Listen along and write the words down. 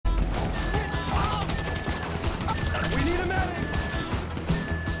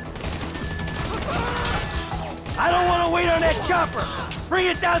don't want to wait on that chopper. Bring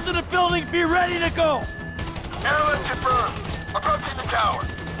it down to the building, be ready to go. Airlift confirmed. Approaching the tower.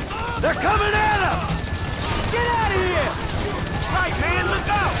 They're coming at us! Get out of here! Right, man, look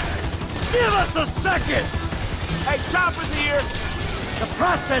out! Give us a second! Hey, chopper's here! The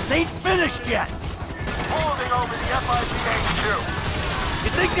process ain't finished yet! Holding over the FIB HQ.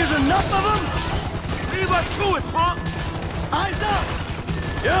 You think there's enough of them? Leave us to it, punk! Eyes up!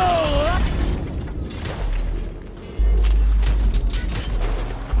 Yo!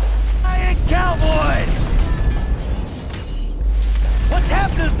 Iron Cowboys! What's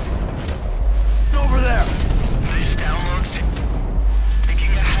happening over there? This download's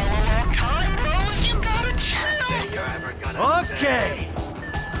taking a hell of a long time, bros. You gotta chill. Okay.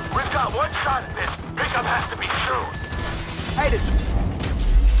 We've got one shot at this. Pickup has to be soon. Hey, the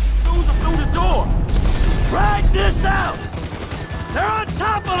dudes are through the door! Ride this out! They're on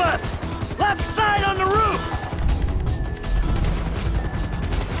top of us! Left side on the roof!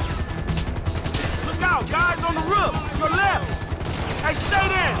 Look out, guys on the roof! Your left! Hey, stay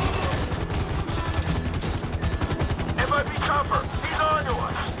there! FIB chopper, he's on to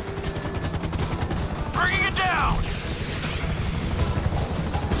us. Bringing it down.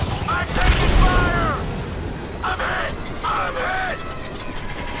 I'm taking fire! I'm hit! I'm hit!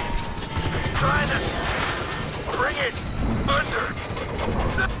 Trying to bring it under.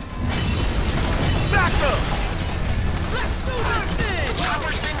 Back up! Let's do this thing! The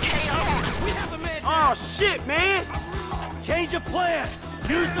chopper's been KO'd! We have a man down. Oh, shit, man! Change of plan!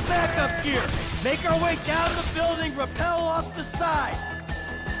 Use the backup gear! Make our way down the building, rappel off the side!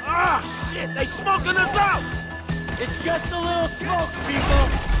 Ah, shit! They smoking us out! It's just a little smoke, people!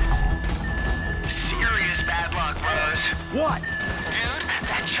 Serious bad luck, bros. What? Dude,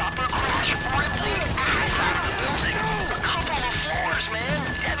 that chopper crash ripped the ass out of the building. A couple of floors, man.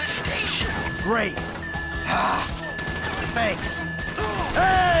 Devastation. Great. Ah, thanks.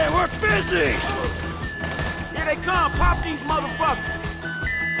 Hey, we're busy! Here they come! Pop these motherfuckers!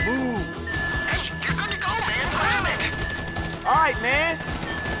 Move. Hey, you're good to go, man. Grab it. All right, man.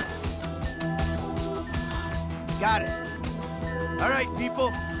 Got it. All right,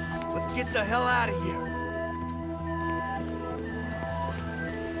 people. Let's get the hell out of here.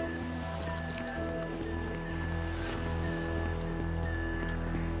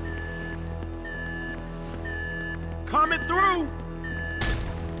 Coming through!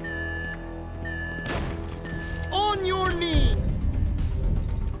 On your knee!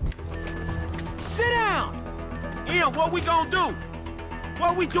 Sit down! Ian, what we gonna do?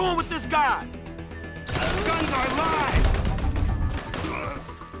 What we doing with this guy? Guns are live!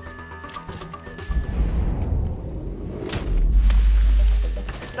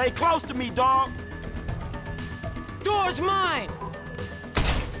 Stay close to me, dog. Door's mine!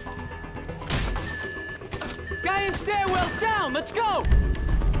 Guy in stairwell down, let's go!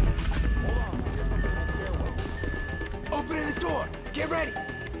 Opening the door. Get ready.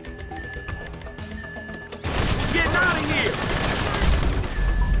 Getting out of here.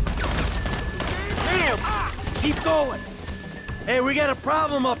 Damn! Keep going! Hey, we got a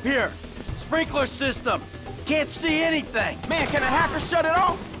problem up here. Sprinkler system. Can't see anything. Man, can a hacker shut it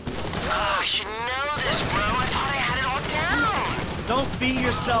off? Oh, I should know this, bro. I thought I had it all down. Don't beat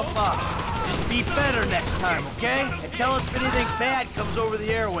yourself up. Just be better next time, okay? And tell us if anything bad comes over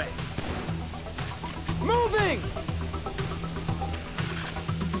the airways. Moving!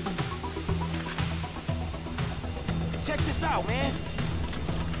 Check this out, man.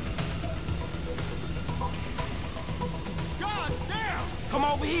 God damn! Come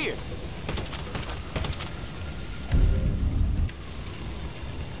over here.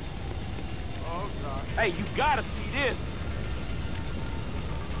 Oh, God. Hey, you gotta see this.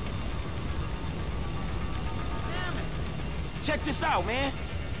 Damn it. Check this out, man.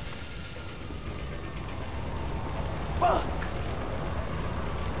 Fuck!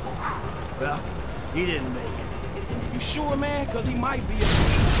 Well, he didn't make it. You sure, man? Cause he might be a...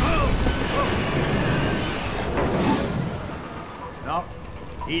 No,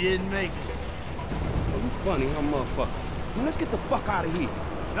 he didn't make it. Oh, you funny, huh, motherfucker? Man, let's get the fuck out of here.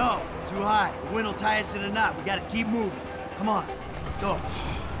 No, too high. The wind will tie us in a knot. We gotta keep moving. Come on, let's go.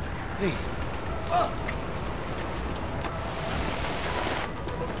 Hey. Fuck!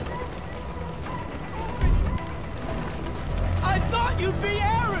 I thought you'd be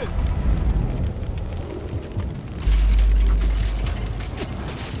Aaron's!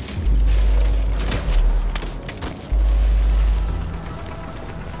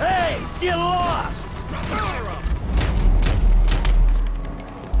 Hey, get lost!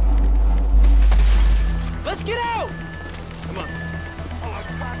 Let's get out! Come on. Oh,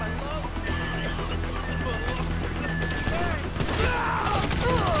 crap, I love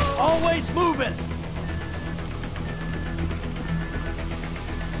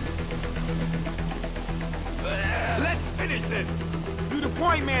this? You the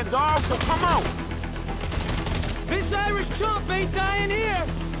point man, dog, so come on. This Irish chump ain't dying here!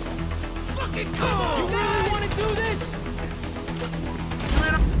 Fucking come on! You really want to do this? You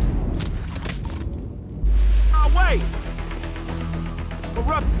in our way!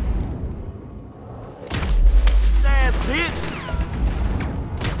 Corrupt ass bitch!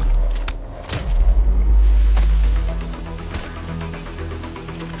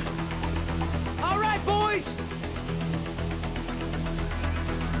 All right, boys!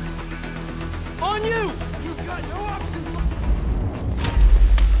 On you! You got no options.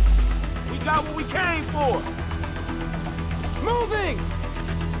 We got what we came for. Moving!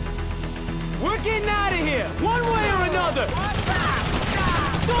 We're getting out of here, one way or another!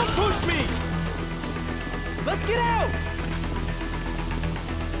 Don't push me! Let's get out!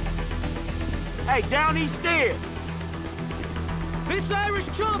 Hey, down these stairs. This Irish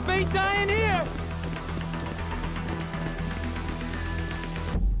chump ain't dying here!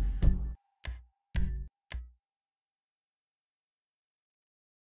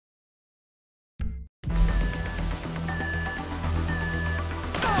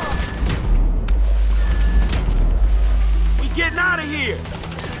 Getting out of here!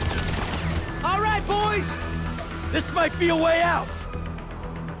 All right, boys! This might be a way out!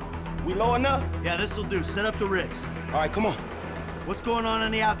 We low enough? Yeah, this'll do. Set up the rigs. All right, come on. What's going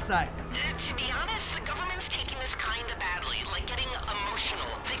on the outside? To be honest, the government's taking this kinda badly, like getting emotional.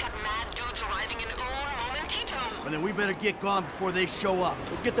 They got mad dudes arriving in un momentito. Well, then we better get gone before they show up.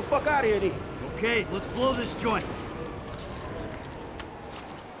 Let's get the fuck out of here, then. Okay, let's blow this joint.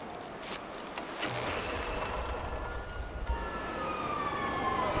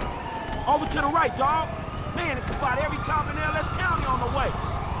 Over to the right, dog. Man, it's about every cop in LS County on the way.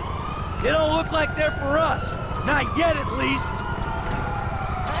 They don't look like they're for us. Not yet, at least.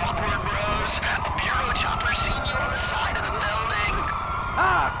 Awkward, bros. A bureau chopper seen you on the side of the building.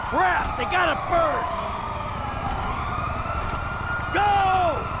 Ah, crap! They got a bird! Go!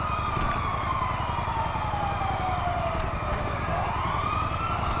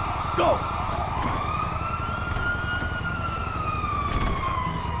 Go!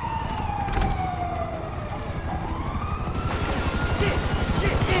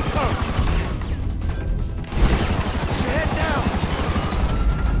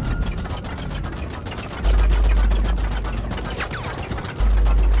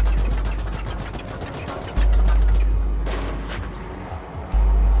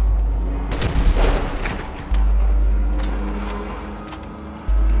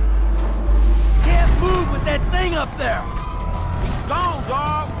 Up there! He's gone,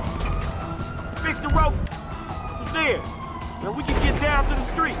 dog. Fix the rope. It's there. Now we can get down to the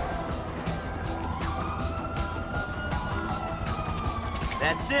street.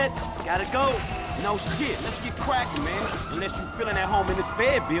 That's it. Gotta go. No shit. Let's get cracking, man. Unless you feeling at home in this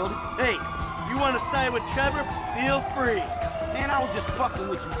Fed building. Hey, if you want to side with Trevor, feel free. Man, I was just fucking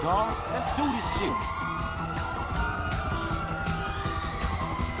with you, dog. Let's do this shit.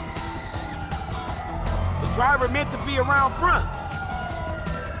 Driver meant to be around front.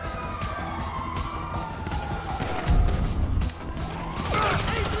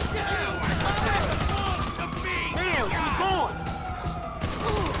 Damn, keep going.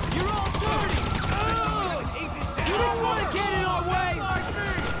 You're all dirty! You didn't want to get in our way!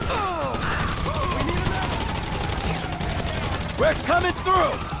 We're coming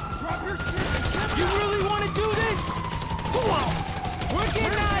through! You really want to do this? We're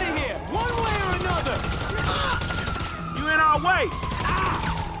getting out of here, one way or another! You in our way.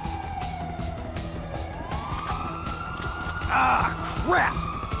 Ah, crap!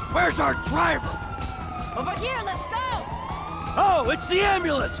 Where's our driver? Over here, let's go! Oh, it's the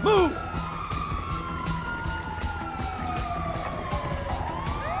ambulance! Move!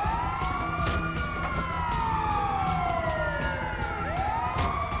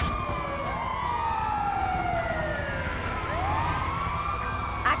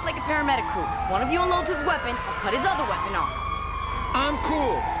 Act like a paramedic crew. One of you unloads his weapon, I'll cut his other weapon off. I'm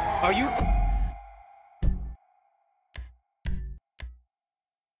cool. Are you cool?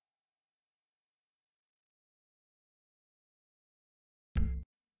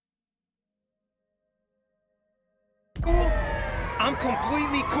 I'm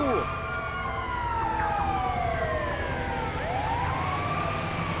completely cool.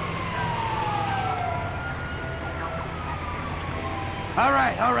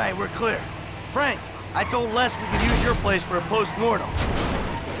 All right, we're clear. Frank, I told Les we could use your place for a post-mortem.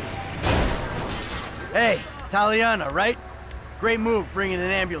 Hey, Taliana, right? Great move bringing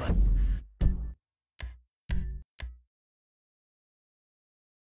an ambulance.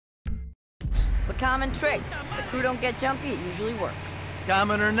 a common trick. If the crew don't get jumpy, it usually works.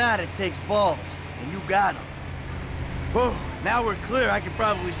 Common or not, it takes balls, and you got them. Whoa, now we're clear. I can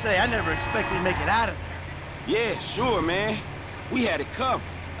probably say I never expected to make it out of there. Yeah, sure, man. We had it covered.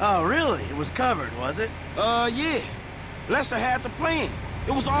 Oh, really? It was covered, was it? Yeah. Lester had the plan.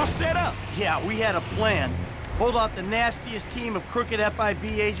 It was all set up. Yeah, we had a plan. Hold off the nastiest team of crooked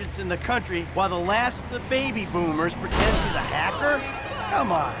FIB agents in the country while the last of the baby boomers pretends he's a hacker?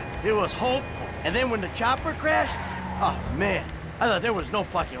 Come on, it was hopeful. And then when the chopper crashed, oh man, I thought there was no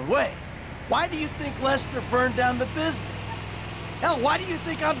fucking way. Why do you think Lester burned down the business? Hell, why do you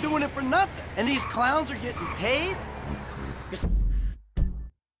think I'm doing it for nothing? And these clowns are getting paid?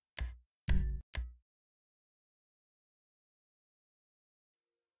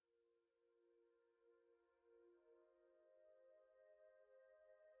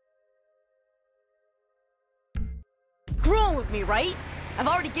 Screwing with me, right? I've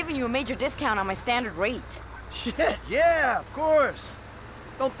already given you a major discount on my standard rate. Shit, yeah, of course.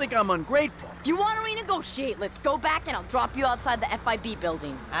 Don't think I'm ungrateful. If you want to renegotiate, let's go back and I'll drop you outside the FIB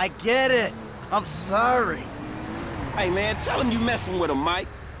building. I get it. I'm sorry. Hey, man, tell him you messing with him, Mike.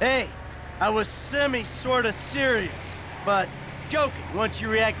 Hey, I was sorta serious, but joking once you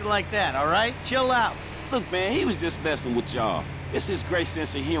reacted like that, all right? Chill out. Look, man, he was just messing with y'all. It's his great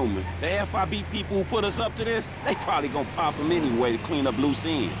sense of humor. The FIB people who put us up to this, they probably gonna pop him anyway to clean up loose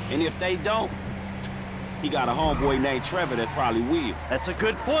ends. And if they don't, he got a homeboy named Trevor that probably will. That's a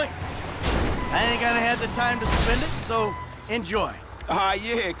good point. I ain't gonna have the time to spend it, so enjoy.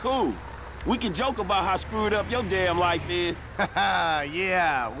 Yeah, cool. We can joke about how screwed up your damn life is. Haha,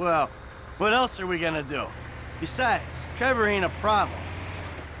 yeah, well, what else are we gonna do? Besides, Trevor ain't a problem.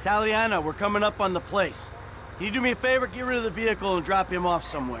 Taliana, we're coming up on the place. Can you do me a favor? Get rid of the vehicle and drop him off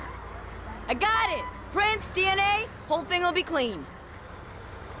somewhere. I got it! Prints, DNA, whole thing will be clean.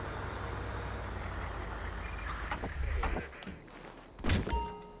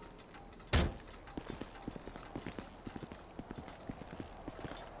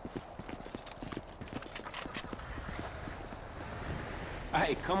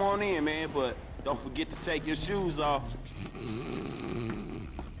 Hey, come on in, man, but don't forget to take your shoes off.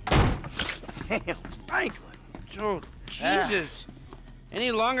 Damn, Franklin. Oh, Jesus.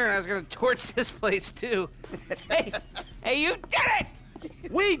 Any longer and I was gonna torch this place, too. Hey, you did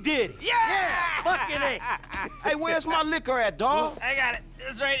it! We did it! Yeah! Fucking A. Hey, where's my liquor at, dog? I got it.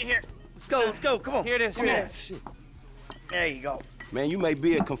 It's right here. Let's go, come on. Here it is, Come here on. it is. There you go. Man, you may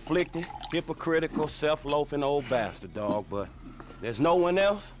be a conflicted, hypocritical, self-loafing old bastard, dog, but there's no one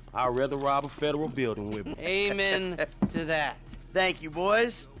else I'd rather rob a federal building with me. Amen to that. Thank you,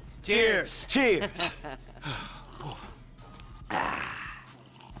 boys. Cheers. Cheers!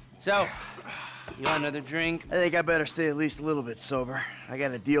 So, you want another drink? I think I better stay at least a little bit sober. I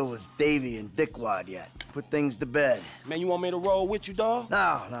gotta deal with Davey and Dickwad yet. Put things to bed. Man, you want me to roll with you, dog? No,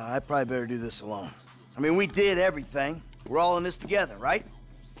 I probably better do this alone. I mean, we did everything. We're all in this together, right?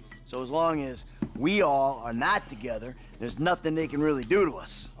 So as long as we all are not together, there's nothing they can really do to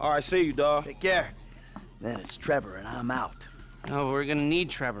us. All right, see you, dog. Take care. Then it's Trevor and I'm out. Oh, we're gonna need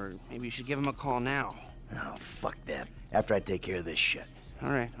Trevor. Maybe you should give him a call now. Oh, fuck that. After I take care of this shit. All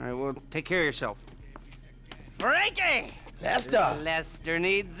right, well, take care of yourself. Frankie! Lester! Lester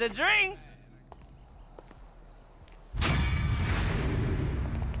needs a drink.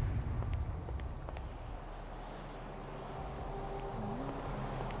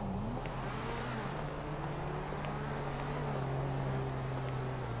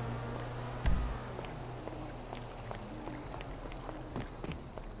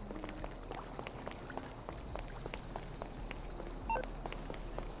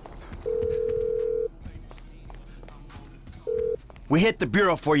 We hit the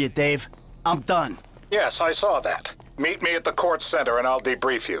bureau for you, Dave. I'm done. Yes, I saw that. Meet me at the court center and I'll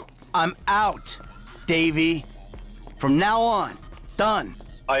debrief you. I'm out, Davey. From now on, done.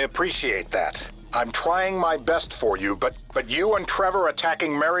 I appreciate that. I'm trying my best for you, but you and Trevor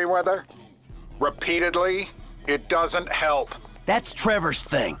attacking Merryweather? Repeatedly? It doesn't help. That's Trevor's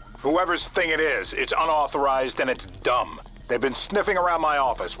thing. Whoever's thing it is, it's unauthorized and it's dumb. They've been sniffing around my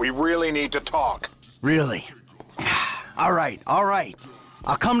office. We really need to talk. Really? All right.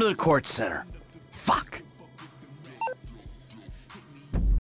 I'll come to the court center. Fuck.